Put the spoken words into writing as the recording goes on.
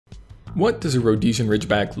What does a Rhodesian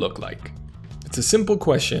Ridgeback look like? It's a simple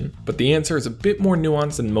question, but the answer is a bit more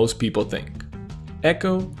nuanced than most people think.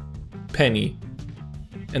 Echo, Penny,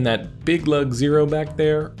 and that big lug Zero back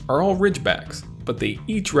there are all Ridgebacks, but they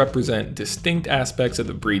each represent distinct aspects of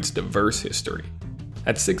the breed's diverse history.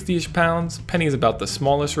 At 60-ish pounds, Penny is about the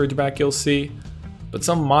smallest Ridgeback you'll see, but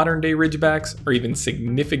some modern-day Ridgebacks are even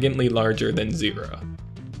significantly larger than Zero.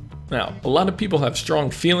 Now, a lot of people have strong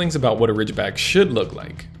feelings about what a Ridgeback should look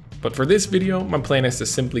like, but for this video, my plan is to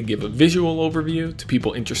simply give a visual overview to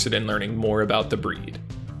people interested in learning more about the breed.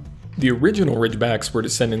 The original Ridgebacks were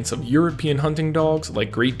descendants of European hunting dogs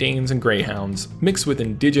like Great Danes and Greyhounds, mixed with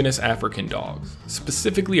indigenous African dogs,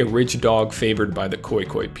 specifically a ridge dog favored by the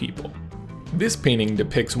Khoi people. This painting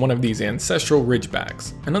depicts one of these ancestral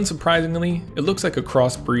Ridgebacks, and unsurprisingly, it looks like a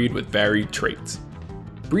crossbreed with varied traits.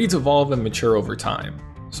 Breeds evolve and mature over time,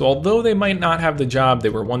 so although they might not have the job they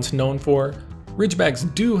were once known for,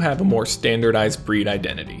 Ridgebacks do have a more standardized breed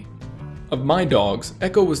identity. Of my dogs,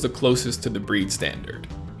 Echo was the closest to the breed standard.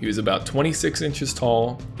 He was about 26 inches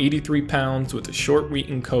tall, 83 pounds with a short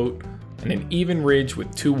wheaten coat, and an even ridge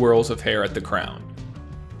with 2 whorls of hair at the crown.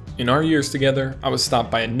 In our years together, I was stopped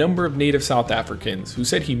by a number of native South Africans who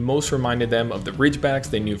said he most reminded them of the Ridgebacks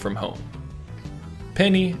they knew from home.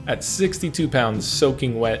 Penny, at 62 pounds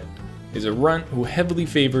soaking wet, is a runt who heavily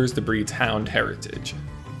favors the breed's hound heritage.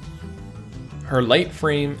 Her light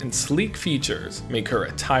frame and sleek features make her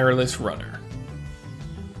a tireless runner.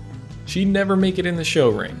 She'd never make it in the show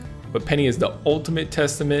ring, but Penny is the ultimate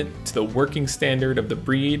testament to the working standard of the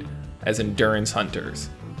breed as endurance hunters.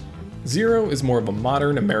 Zero is more of a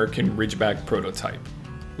modern American Ridgeback prototype.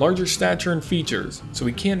 Larger stature and features, so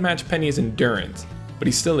he can't match Penny's endurance, but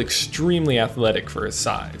he's still extremely athletic for his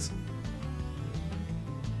size.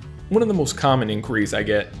 One of the most common inquiries I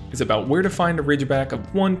get is about where to find a Ridgeback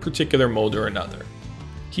of one particular mold or another.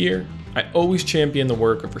 Here, I always champion the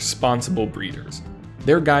work of responsible breeders.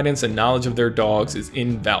 Their guidance and knowledge of their dogs is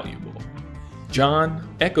invaluable.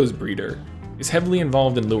 John, Echo's breeder, is heavily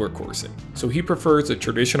involved in lure coursing, so he prefers a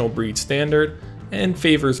traditional breed standard and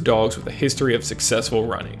favors dogs with a history of successful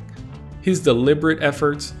running. His deliberate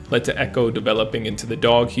efforts led to Echo developing into the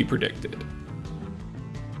dog he predicted.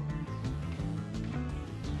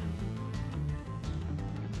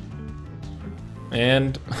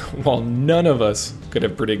 And while none of us could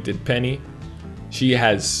have predicted Penny, she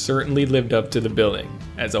has certainly lived up to the billing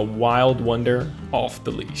as a wild wonder off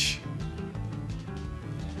the leash.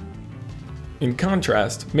 In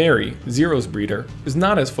contrast, Mary, Zero's breeder, is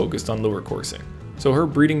not as focused on lure coursing, so her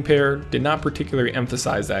breeding pair did not particularly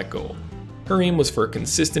emphasize that goal. Her aim was for a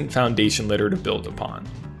consistent foundation litter to build upon.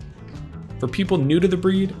 For people new to the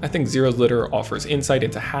breed, I think Zero's litter offers insight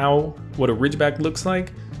into how what a Ridgeback looks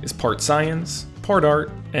like is part science, part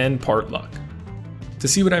art, and part luck. To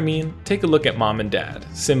see what I mean, take a look at Mom and Dad,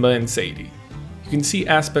 Simba and Sadie. You can see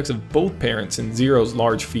aspects of both parents in Zero's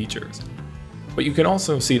large features, but you can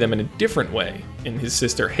also see them in a different way in his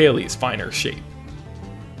sister Haley's finer shape.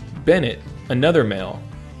 Bennett, another male,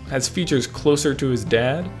 has features closer to his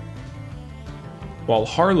dad, while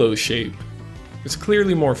Harlow's shape is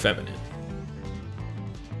clearly more feminine.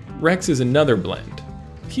 Rex is another blend.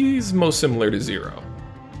 He's most similar to Zero.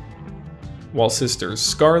 While sisters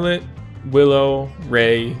Scarlet, Willow,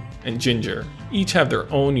 Ray, and Ginger each have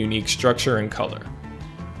their own unique structure and color.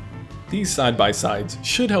 These side-by-sides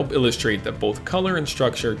should help illustrate that both color and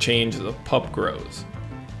structure change as a pup grows.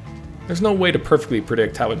 There's no way to perfectly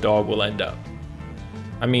predict how a dog will end up.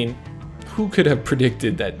 I mean, who could have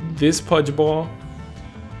predicted that this pudge ball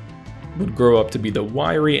would grow up to be the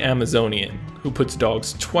wiry Amazonian who puts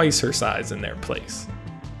dogs twice her size in their place?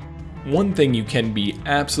 One thing you can be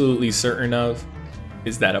absolutely certain of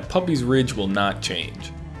is that a puppy's ridge will not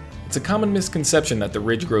change. It's a common misconception that the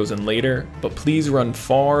ridge grows in later, but please run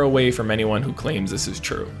far away from anyone who claims this is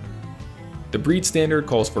true. The breed standard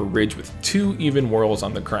calls for a ridge with 2 even whorls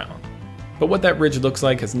on the crown, but what that ridge looks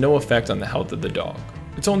like has no effect on the health of the dog.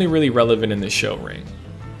 It's only really relevant in the show ring.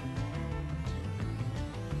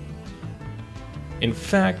 In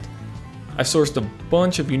fact, I've sourced a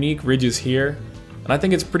bunch of unique ridges here, and I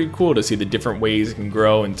think it's pretty cool to see the different ways it can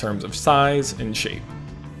grow in terms of size and shape.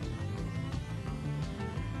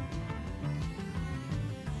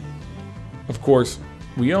 Of course,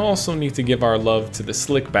 we also need to give our love to the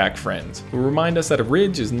slickback friends who remind us that a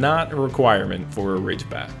ridge is not a requirement for a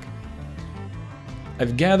Ridgeback.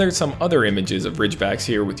 I've gathered some other images of Ridgebacks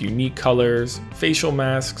here with unique colors, facial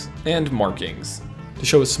masks, and markings to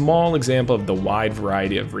show a small example of the wide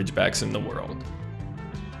variety of Ridgebacks in the world.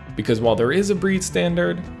 Because while there is a breed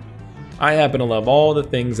standard, I happen to love all the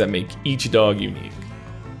things that make each dog unique.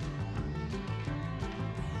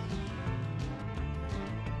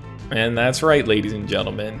 And that's right, ladies and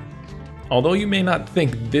gentlemen. Although you may not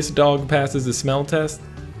think this dog passes the smell test,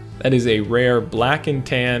 that is a rare black and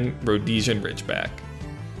tan Rhodesian Ridgeback.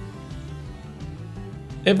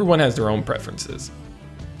 Everyone has their own preferences,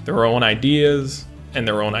 their own ideas, and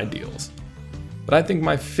their own ideals. But I think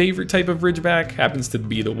my favorite type of Ridgeback happens to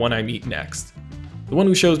be the one I meet next. The one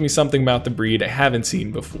who shows me something about the breed I haven't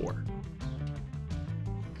seen before.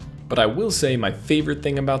 But I will say my favorite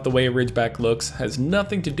thing about the way a Ridgeback looks has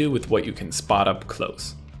nothing to do with what you can spot up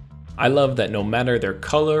close. I love that no matter their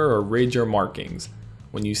color or ridge or markings,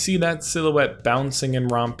 when you see that silhouette bouncing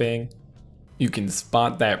and romping, you can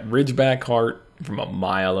spot that Ridgeback heart from a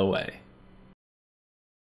mile away.